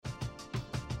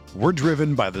We're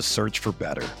driven by the search for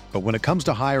better. But when it comes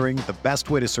to hiring, the best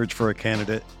way to search for a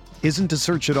candidate isn't to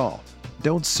search at all.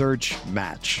 Don't search,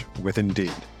 match with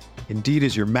Indeed. Indeed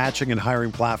is your matching and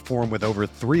hiring platform with over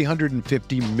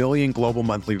 350 million global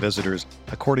monthly visitors,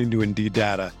 according to Indeed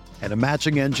data, and a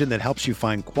matching engine that helps you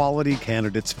find quality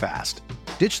candidates fast.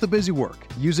 Ditch the busy work.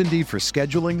 Use Indeed for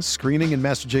scheduling, screening, and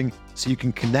messaging so you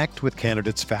can connect with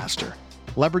candidates faster.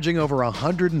 Leveraging over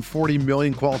 140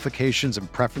 million qualifications and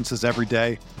preferences every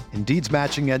day, Indeed's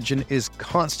matching engine is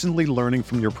constantly learning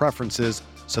from your preferences,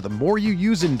 so the more you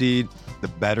use Indeed, the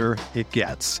better it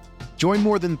gets. Join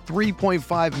more than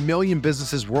 3.5 million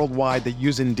businesses worldwide that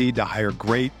use Indeed to hire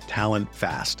great talent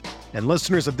fast. And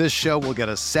listeners of this show will get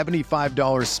a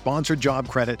 $75 sponsored job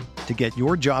credit to get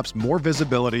your jobs more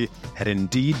visibility at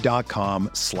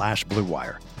Indeed.com/Blue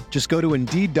Wire. Just go to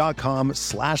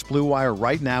Indeed.com/Blue Wire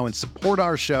right now and support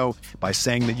our show by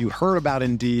saying that you heard about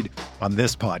Indeed on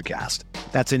this podcast.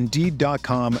 That's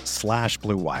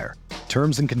Indeed.com/Blue Wire.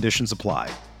 Terms and conditions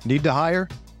apply. Need to hire?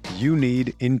 You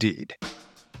need Indeed.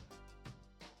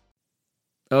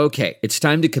 Okay, it's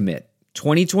time to commit.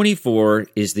 2024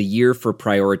 is the year for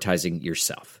prioritizing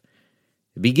yourself.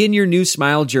 Begin your new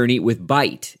smile journey with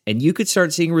Byte, and you could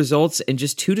start seeing results in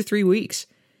just 2 to 3 weeks.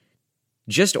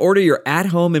 Just order your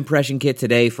at-home impression kit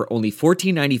today for only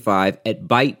 $14.95 at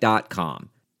Byte.com.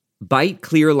 Byte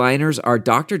clear liners are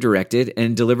doctor-directed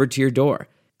and delivered to your door.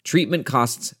 Treatment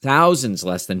costs thousands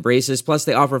less than braces, plus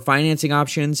they offer financing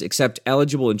options, accept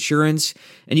eligible insurance,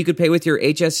 and you could pay with your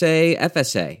HSA,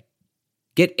 FSA.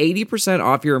 Get 80%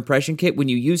 off your impression kit when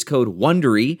you use code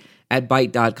WONDERY at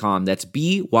Byte.com. That's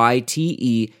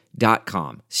BYTE.com.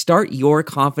 Start your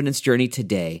confidence journey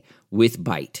today with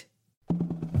Byte.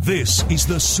 This is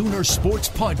the Sooner Sports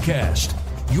Podcast,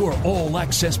 your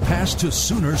all-access pass to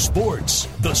Sooner Sports.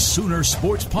 The Sooner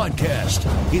Sports Podcast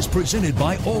is presented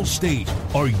by Allstate.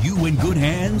 Are you in good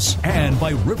hands? And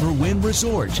by Riverwind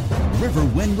Resort.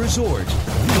 Riverwind Resort,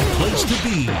 the place to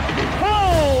be.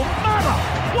 Oh, mama!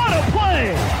 What a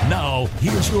play! Now,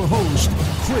 here's your host,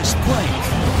 Chris Plank.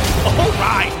 All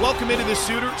right, welcome into the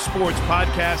Sooner Sports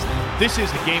Podcast. This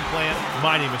is the game plan.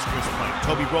 My name is Chris Plank.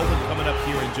 Toby Rowland coming up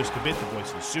here in just a bit, the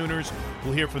voice of the Sooners.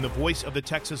 We'll hear from the voice of the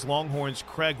Texas Longhorns,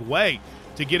 Craig Way,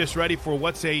 to get us ready for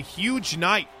what's a huge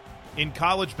night in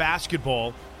college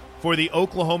basketball for the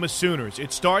Oklahoma Sooners.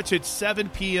 It starts at 7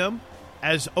 p.m.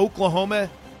 as Oklahoma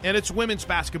and its women's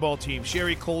basketball team,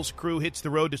 Sherry Cole's crew, hits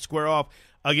the road to square off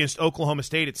against Oklahoma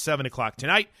State at 7 o'clock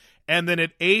tonight. And then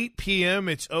at 8 p.m.,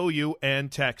 it's OU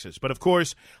and Texas. But, of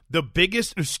course, the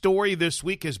biggest story this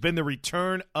week has been the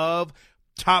return of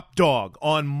Top Dog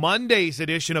on Monday's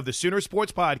edition of the Sooner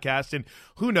Sports Podcast. And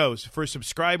who knows, for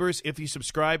subscribers, if you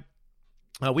subscribe,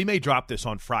 we may drop this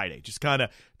on Friday. Just kind of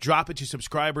drop it to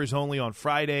subscribers only on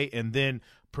Friday and then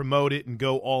promote it and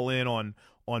go all in on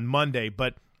Monday.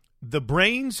 But the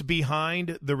brains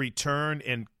behind the return,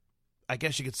 and I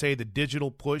guess you could say the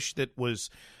digital push that was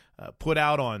put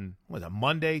out on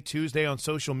Monday, Tuesday on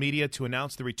social media to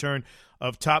announce the return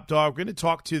of Top Dog. We're going to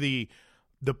talk to the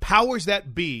powers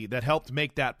that be that helped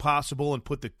make that possible and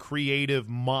put the creative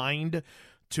mind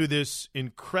to this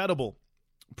incredible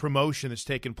promotion that's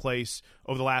taken place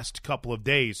over the last couple of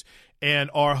days.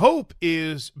 And our hope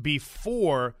is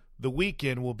before the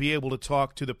weekend we'll be able to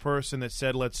talk to the person that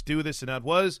said, let's do this, and that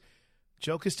was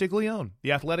Joe Castiglione,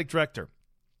 the athletic director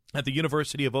at the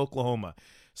University of Oklahoma.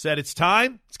 Said it's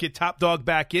time. Let's get Top Dog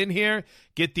back in here,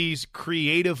 get these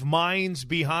creative minds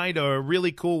behind a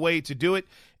really cool way to do it.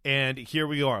 And here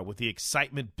we are with the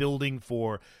excitement building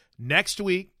for next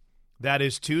week. That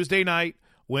is Tuesday night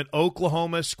when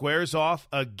Oklahoma squares off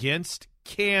against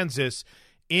Kansas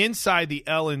inside the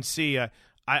LNC.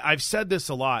 I've said this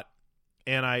a lot,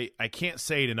 and I can't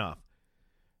say it enough.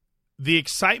 The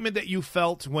excitement that you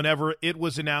felt whenever it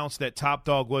was announced that Top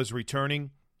Dog was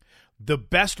returning, the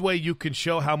best way you can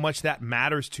show how much that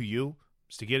matters to you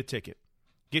is to get a ticket.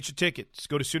 Get your tickets.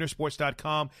 Go to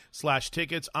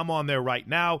Soonersports.com/tickets. I'm on there right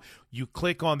now. You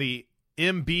click on the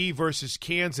MB versus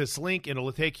Kansas link, and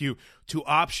it'll take you to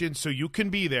options so you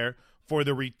can be there for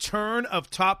the return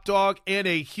of Top Dog and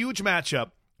a huge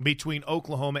matchup between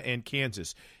Oklahoma and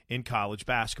Kansas in college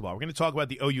basketball. We're going to talk about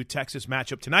the OU-Texas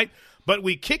matchup tonight, but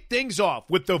we kick things off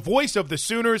with the voice of the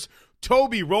Sooners,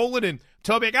 Toby Rowland. And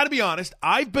Toby, I got to be honest,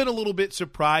 I've been a little bit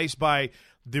surprised by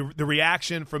the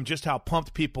reaction from just how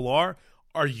pumped people are.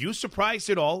 Are you surprised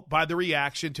at all by the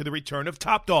reaction to the return of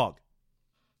Top Dog?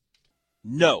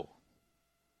 No.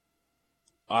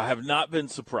 I have not been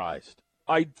surprised.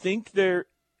 I think there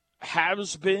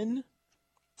has been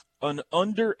an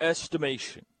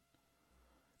underestimation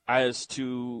by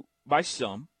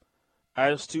some,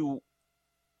 as to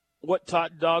what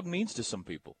Daug means to some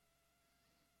people.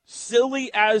 Silly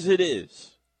as it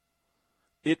is,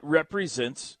 it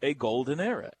represents a golden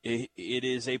era. It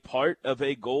is a part of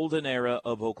a golden era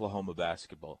of Oklahoma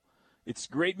basketball. It's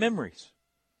great memories.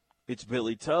 It's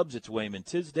Billy Tubbs, it's Wayman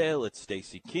Tisdale, it's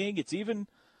Stacey King, it's even,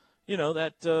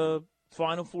 that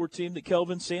Final Four team that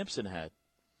Kelvin Sampson had.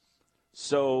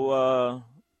 So,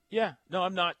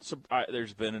 I'm not.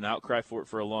 There's been an outcry for it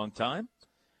for a long time,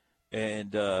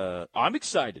 and I'm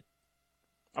excited.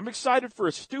 I'm excited for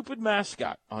a stupid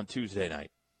mascot on Tuesday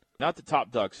night. Not that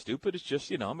Top Dog's stupid. It's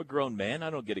just, I'm a grown man. I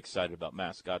don't get excited about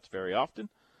mascots very often,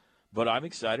 but I'm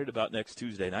excited about next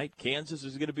Tuesday night. Kansas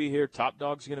is going to be here. Top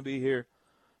Dog's going to be here.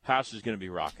 House is going to be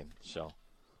rocking. So,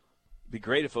 it'd be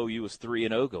great if OU was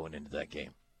 3-0 going into that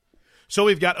game. So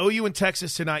we've got OU in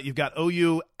Texas tonight. You've got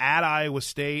OU at Iowa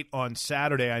State on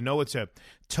Saturday. I know it's a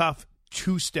tough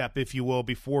two-step, if you will,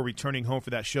 before returning home for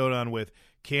that showdown with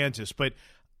Kansas. But,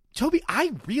 Toby,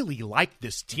 I really like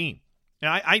this team.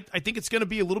 And I think it's going to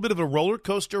be a little bit of a roller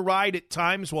coaster ride at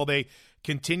times while they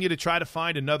continue to try to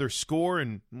find another score.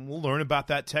 And we'll learn about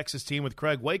that Texas team with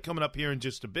Craig Way coming up here in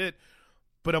just a bit.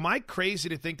 But am I crazy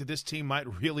to think that this team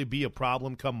might really be a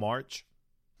problem come March?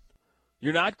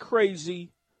 You're not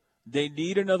crazy. They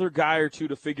need another guy or two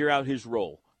to figure out his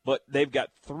role. But they've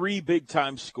got 3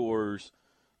 big-time scorers,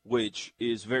 which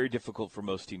is very difficult for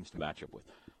most teams to match up with.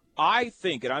 I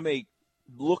think, and I may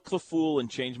look the fool and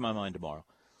change my mind tomorrow,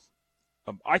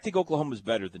 I think Oklahoma's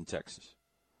better than Texas.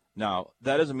 Now,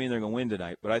 that doesn't mean they're going to win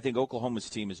tonight, but I think Oklahoma's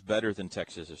team is better than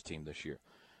Texas's team this year.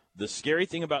 The scary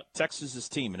thing about Texas's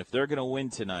team, and if they're going to win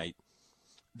tonight,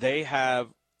 they're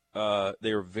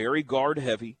very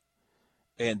guard-heavy,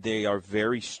 and they are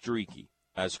very streaky,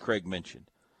 as Craig mentioned.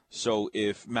 So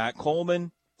if Matt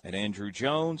Coleman and Andrew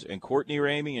Jones and Courtney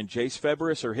Ramey and Jace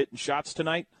Febris are hitting shots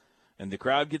tonight and the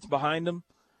crowd gets behind them,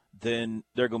 then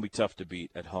they're going to be tough to beat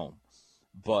at home.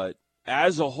 But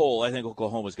as a whole, I think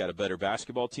Oklahoma's got a better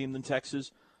basketball team than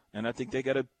Texas, and I think they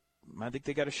got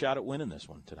a shot at winning this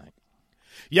one tonight.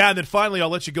 Yeah, and then finally, I'll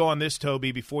let you go on this,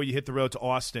 Toby, before you hit the road to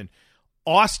Austin.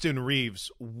 Austin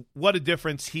Reeves, what a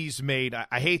difference he's made.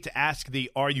 I hate to ask the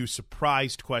are you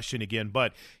surprised question again,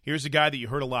 but here's a guy that you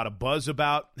heard a lot of buzz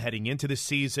about heading into the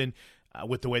season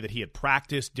with the way that he had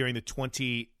practiced during the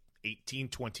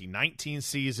 2018-2019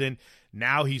 season.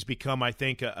 Now he's become, I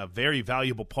think, a very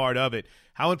valuable part of it.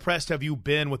 How impressed have you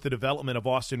been with the development of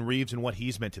Austin Reeves and what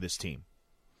he's meant to this team?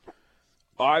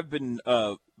 I've been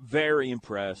very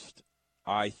impressed.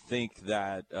 I think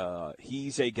that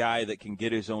he's a guy that can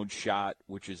get his own shot,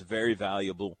 which is very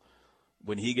valuable.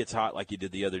 When he gets hot like he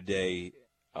did the other day,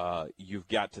 you've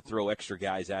got to throw extra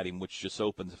guys at him, which just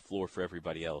opens the floor for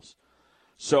everybody else.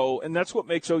 So, and that's what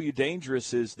makes OU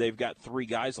dangerous is they've got 3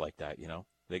 guys like that,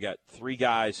 They got 3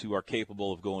 guys who are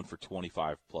capable of going for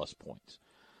 25-plus points.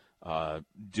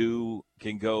 Dew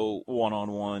can go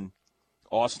one-on-one.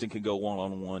 Austin can go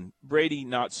one-on-one. Brady,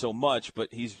 not so much,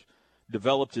 but he's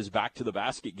developed his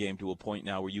back-to-the-basket game to a point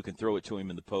now where you can throw it to him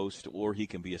in the post or he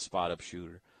can be a spot-up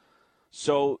shooter.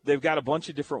 So they've got a bunch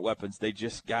of different weapons. They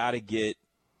just got to get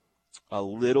a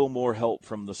little more help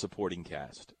from the supporting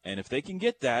cast. And if they can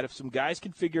get that, if some guys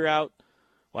can figure out,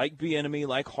 like Bieniemy,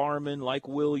 like Harmon, like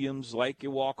Williams, like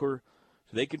Walker,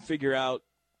 if they can figure out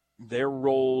their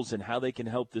roles and how they can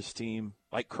help this team,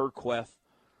 like Kirkweth,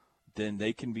 then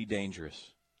they can be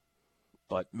dangerous.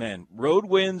 But, man, road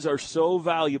wins are so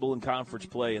valuable in conference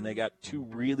play, and they got 2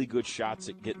 really good shots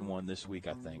at getting one this week,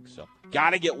 I think. So,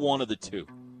 got to get one of the 2.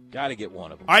 Got to get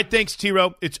one of them. All right, thanks,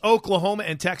 T-Row. It's Oklahoma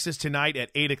and Texas tonight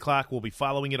at 8 o'clock. We'll be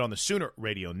following it on the Sooner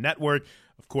Radio Network.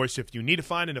 Of course, if you need to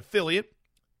find an affiliate,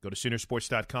 go to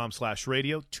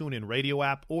Soonersports.com/radio, tune in radio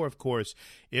app, or, of course,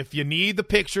 if you need the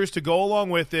pictures to go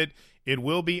along with it, it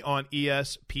will be on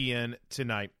ESPN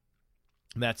tonight.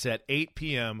 That's at 8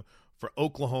 p.m. for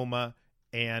Oklahoma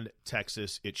and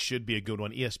Texas. It should be a good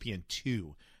one.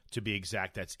 ESPN2 to be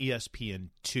exact. That's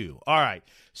ESPN2. All right.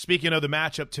 Speaking of the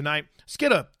matchup tonight, let's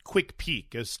get a quick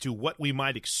peek as to what we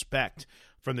might expect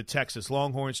from the Texas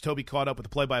Longhorns. Toby caught up with the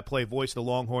play-by-play voice of the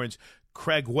Longhorns,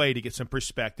 Craig Way, to get some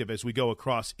perspective as we go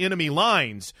across enemy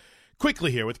lines.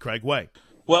 Quickly here with Craig Way.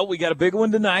 Well, we got a big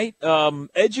one tonight.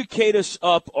 Educate us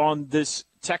up on this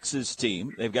Texas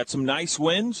team. They've got some nice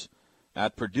wins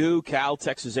at Purdue, Cal,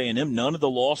 Texas A&M. None of the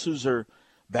losses are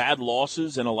bad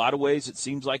losses. In a lot of ways, it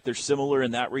seems like they're similar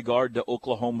in that regard to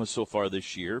Oklahoma so far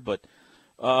this year. But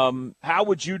how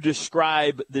would you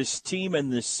describe this team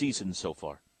and this season so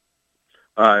far?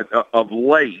 Of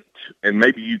late, and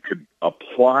maybe you could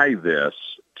apply this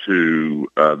to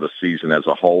the season as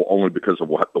a whole, only because of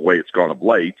the way it's gone of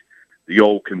late, the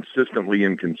old consistently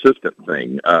inconsistent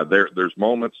thing. There's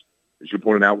moments as you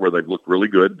pointed out, where they've looked really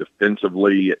good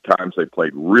defensively. At times they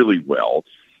played really well.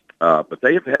 But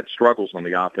they have had struggles on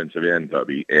the offensive end,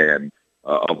 Toby, and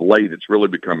of late it's really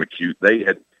become acute. They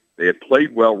had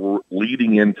played well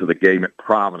leading into the game at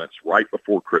Providence right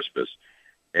before Christmas,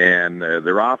 and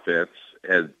their offense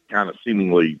has kind of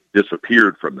seemingly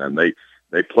disappeared from them.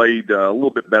 They played a little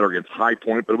bit better against High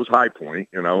Point, but it was High Point,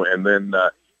 and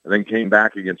then came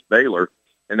back against Baylor.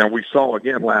 And then we saw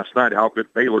again last night how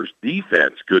good Baylor's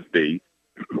defense could be,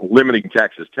 limiting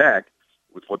Texas Tech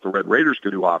with what the Red Raiders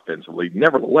could do offensively.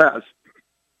 Nevertheless,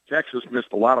 Texas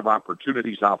missed a lot of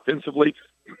opportunities offensively.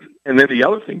 And then the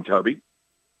other thing, Toby,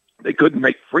 they couldn't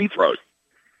make free throws.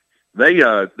 They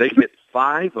hit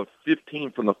 5 of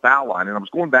 15 from the foul line, and I was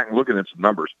going back and looking at some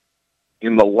numbers.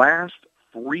 In the last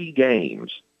 3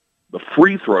 games, the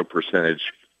free throw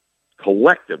percentage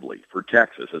collectively for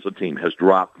Texas as a team has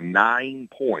dropped 9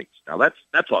 points. Now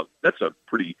that's a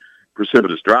pretty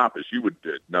precipitous drop, as you would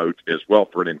note as well,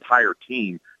 for an entire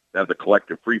team that has a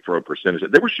collective free throw percentage.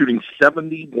 They were shooting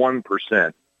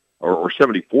 71% or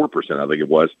 74%, I think it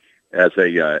was, as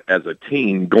a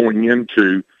team going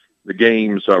into the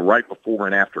games right before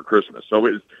and after Christmas.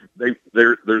 So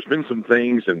there's been some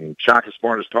things, and Shaka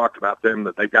Smart has talked about them,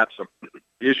 that they've got some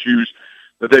issues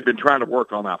that they've been trying to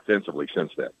work on offensively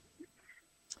since then.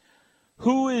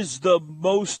 Who is the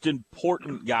most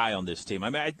important guy on this team?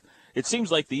 I mean, it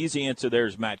seems like the easy answer there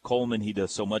is Matt Coleman. He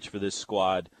does so much for this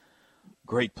squad.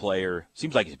 Great player.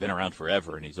 Seems like he's been around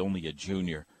forever, and he's only a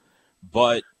junior.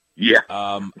 But yeah,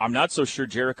 I'm not so sure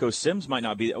Jericho Sims might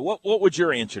not be. What would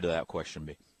your answer to that question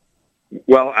be?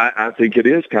 Well, I think it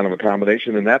is kind of a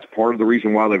combination, and that's part of the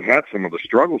reason why they've had some of the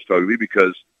struggles, Toby,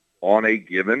 because on a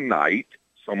given night,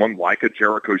 someone like a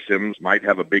Jericho Sims might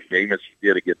have a big game as he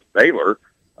did against Baylor,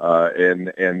 and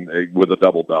with a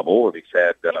double-double, and he's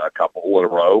had a couple in a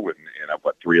row, and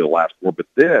 3 of the last 4. But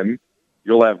then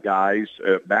you'll have guys,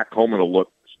 Matt Coleman will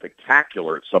look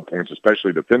spectacular at some points,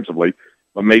 especially defensively,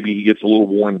 but maybe he gets a little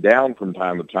worn down from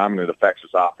time to time, and it affects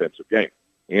his offensive game.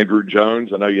 Andrew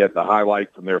Jones, I know you had the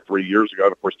highlight from there 3 years ago.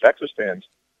 And, of course, Texas fans,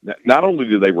 not only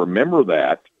do they remember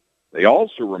that, they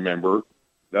also remember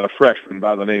that a freshman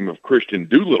by the name of Christian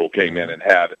Doolittle came in and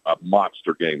had a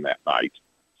monster game that night.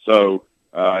 So,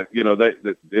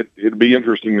 it'd be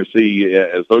interesting to see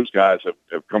as those guys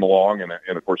have come along.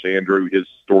 And, of course, Andrew, his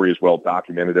story is well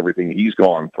documented, everything he's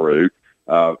gone through.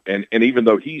 And even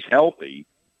though he's healthy,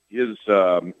 his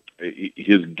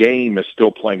game is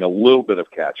still playing a little bit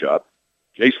of catch-up.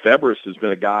 Jace Febres has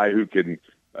been a guy who can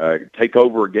take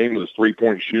over a game with his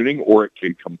three-point shooting, or it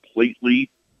can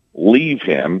completely leave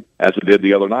him, as it did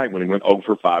the other night when he went 0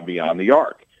 for 5 beyond the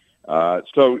arc.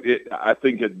 I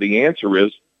think the answer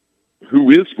is,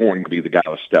 who is going to be the guy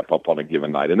to step up on a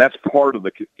given night? And that's part of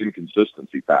the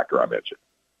inconsistency factor I mentioned.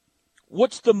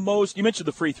 What's the most – you mentioned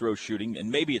the free throw shooting,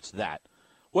 and maybe it's that.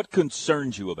 What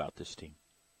concerns you about this team?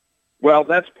 Well,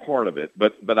 that's part of it.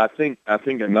 But I think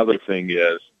another thing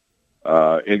is,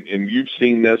 and you've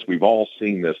seen this, we've all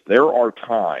seen this, there are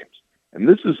times, and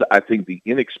this is, I think, the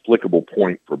inexplicable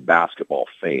point for basketball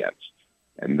fans,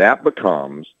 and that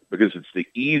becomes, because it's the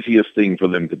easiest thing for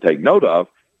them to take note of,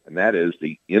 and that is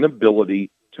the inability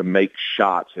to make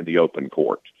shots in the open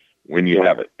court when you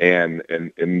have it.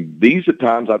 And these at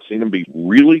times I've seen them be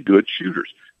really good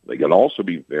shooters. They can also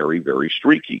be very, very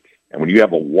streaky. And when you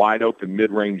have a wide-open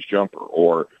mid-range jumper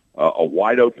or a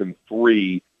wide-open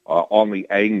three on the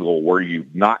angle where you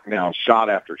knock down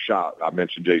shot after shot, I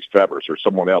mentioned Jace Febres or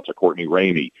someone else, a Courtney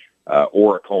Ramey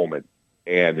or a Coleman,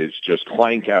 and it's just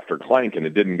clank after clank, and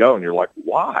it didn't go. And you're like,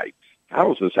 why? How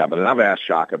does this happen? And I've asked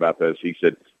Shock about this. He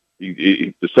said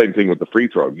the same thing with the free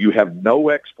throw. You have no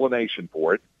explanation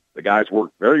for it. The guys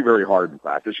work very, very hard in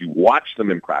practice. You watch them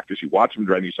in practice. You watch them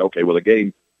train. You say, okay, well, the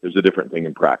game is a different thing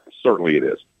in practice. Certainly it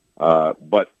is.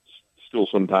 But still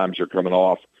sometimes you're coming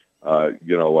off,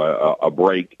 a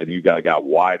break, and you got a guy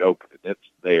wide open, and it's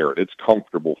there, and it's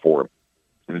comfortable for him,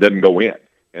 and it doesn't go in.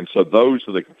 And so those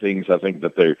are the things I think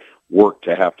that they work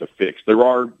to have to fix. There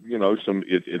are,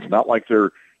 it's not like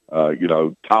they're,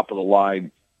 top of the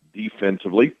line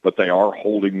defensively, but they are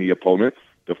holding the opponent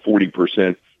to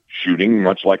 40% shooting,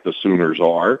 much like the Sooners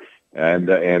are,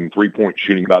 and three-point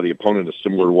shooting by the opponent is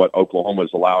similar to what Oklahoma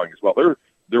is allowing as well.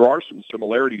 There are some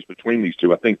similarities between these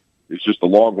two. I think it's just the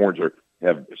Longhorns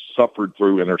have suffered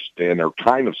through and they're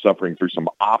kind of suffering through some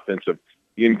offensive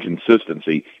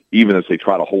inconsistency, even as they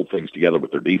try to hold things together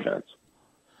with their defense.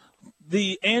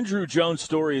 The Andrew Jones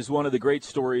story is one of the great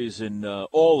stories in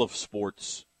all of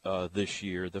sports this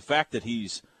year. The fact that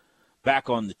he's back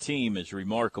on the team is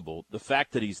remarkable. The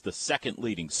fact that he's the second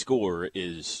leading scorer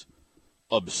is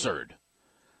absurd.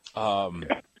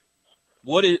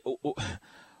 What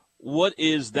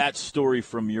is that story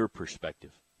from your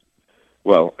perspective?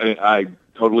 Well, I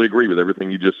totally agree with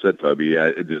everything you just said, Toby.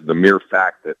 The mere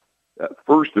fact that,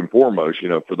 first and foremost,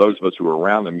 for those of us who are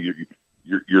around him,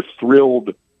 you're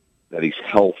thrilled that he's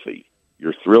healthy.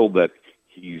 You're thrilled that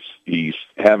he's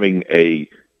having a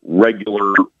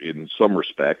regular, in some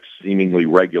respects, seemingly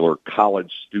regular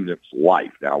college student's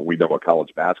life. Now, we know a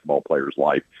college basketball player's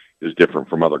life is different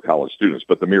from other college students,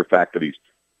 but the mere fact that he's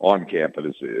on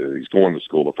campus, he's going to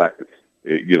school, the fact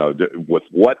that, with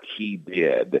what he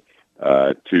did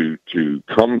to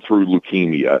come through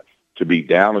leukemia, to be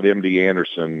down at MD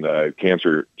Anderson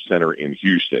Cancer Center in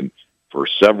Houston for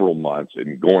several months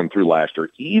and going through last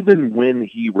year, even when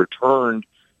he returned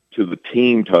to the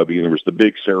team, Toby, and there was the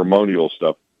big ceremonial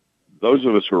stuff, those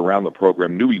of us who were around the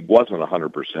program knew he wasn't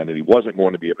 100% and he wasn't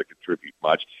going to be able to contribute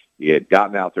much. He had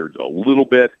gotten out there a little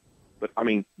bit. But,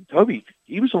 Toby,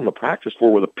 he was on the practice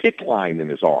floor with a PICC line in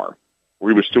his arm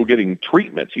where he was still getting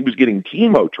treatments. He was getting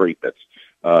chemo treatments,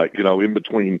 in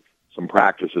between some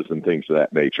practices and things of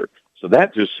that nature. So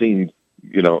that just seemed,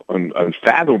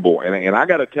 unfathomable. And I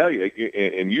got to tell you,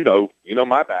 and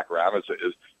my background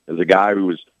as a guy who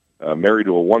was married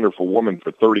to a wonderful woman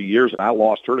for 30 years, and I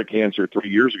lost her to cancer 3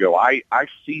 years ago. I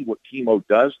see what chemo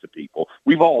does to people.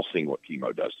 We've all seen what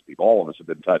chemo does to people. All of us have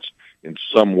been touched in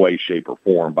some way, shape, or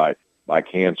form by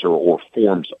cancer or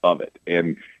forms of it.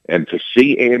 And to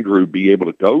see Andrew be able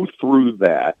to go through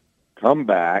that, come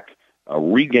back,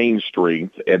 regain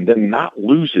strength, and then not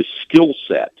lose his skill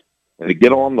set, and to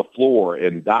get on the floor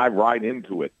and dive right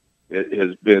into it, it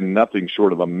has been nothing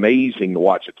short of amazing to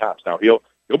watch at times. Now, he'll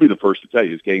be the first to tell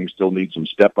you his game still needs some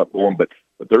step-up going, but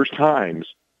there's times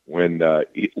when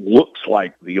it looks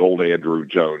like the old Andrew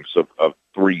Jones of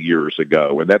 3 years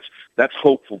ago, and that's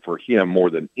hopeful for him more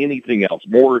than anything else,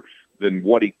 more than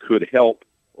what he could help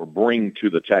or bring to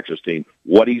the Texas team,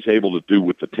 what he's able to do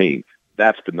with the team.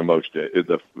 That's been the most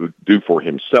do for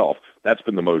himself. That's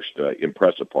been the most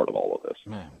impressive part of all of this.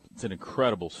 Man, it's an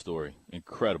incredible story.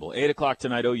 Incredible. 8 o'clock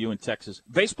tonight, OU in Texas.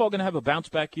 Baseball going to have a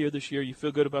bounce-back year this year? You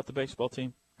feel good about the baseball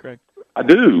team, Craig? I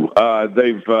do.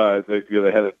 They've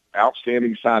had an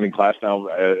outstanding signing class. Now,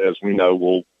 as we know,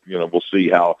 we'll see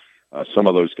how some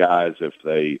of those guys, if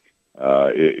they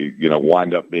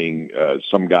wind up being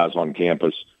some guys on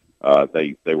campus,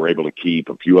 they were able to keep.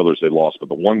 A few others they lost, but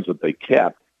the ones that they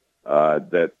kept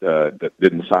that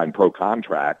didn't sign pro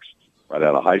contracts right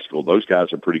out of high school, those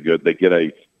guys are pretty good. They get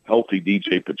a healthy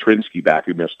DJ Petrinsky back,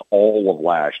 who missed all of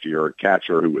last year, a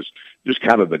catcher who was just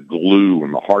kind of the glue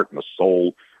and the heart and the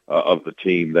soul of the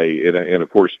team. And of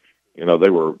course, they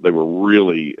were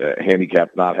really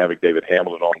handicapped not having David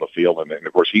Hamilton on the field, and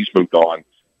of course he's moved on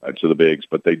to the bigs.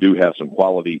 But they do have some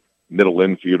quality middle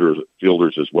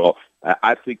infielders as well.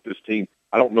 I think this team,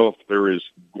 I don't know if there is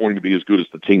going to be as good as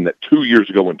the team that 2 years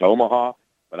ago went to Omaha,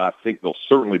 but I think they'll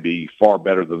certainly be far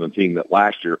better than the team that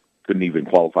last year couldn't even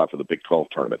qualify for the Big 12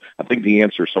 tournament. I think the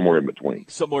answer is somewhere in between.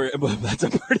 That's a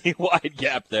pretty wide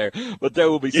gap there, but there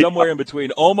will be somewhere in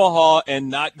between Omaha and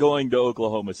not going to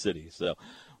Oklahoma City. So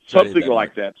something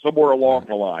like that, somewhere along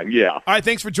the line, yeah. All right,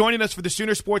 thanks for joining us for the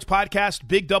Sooner Sports Podcast.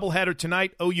 Big doubleheader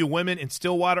tonight, OU women in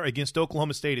Stillwater against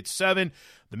Oklahoma State at 7.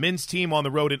 The men's team on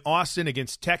the road in Austin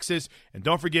against Texas. And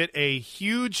don't forget, a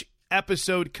huge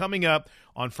episode coming up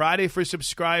on Friday for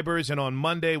subscribers, and on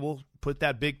Monday we'll put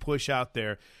that big push out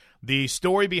there. The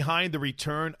story behind the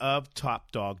return of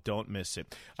Top Dog. Don't miss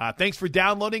it. Thanks for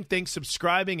downloading, thanks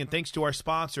subscribing, and thanks to our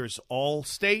sponsors,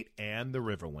 Allstate and the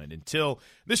Riverwind. Until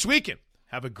this weekend,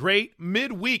 have a great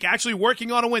midweek. Actually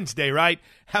working on a Wednesday, right?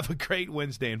 Have a great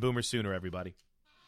Wednesday, and Boomer Sooner, everybody.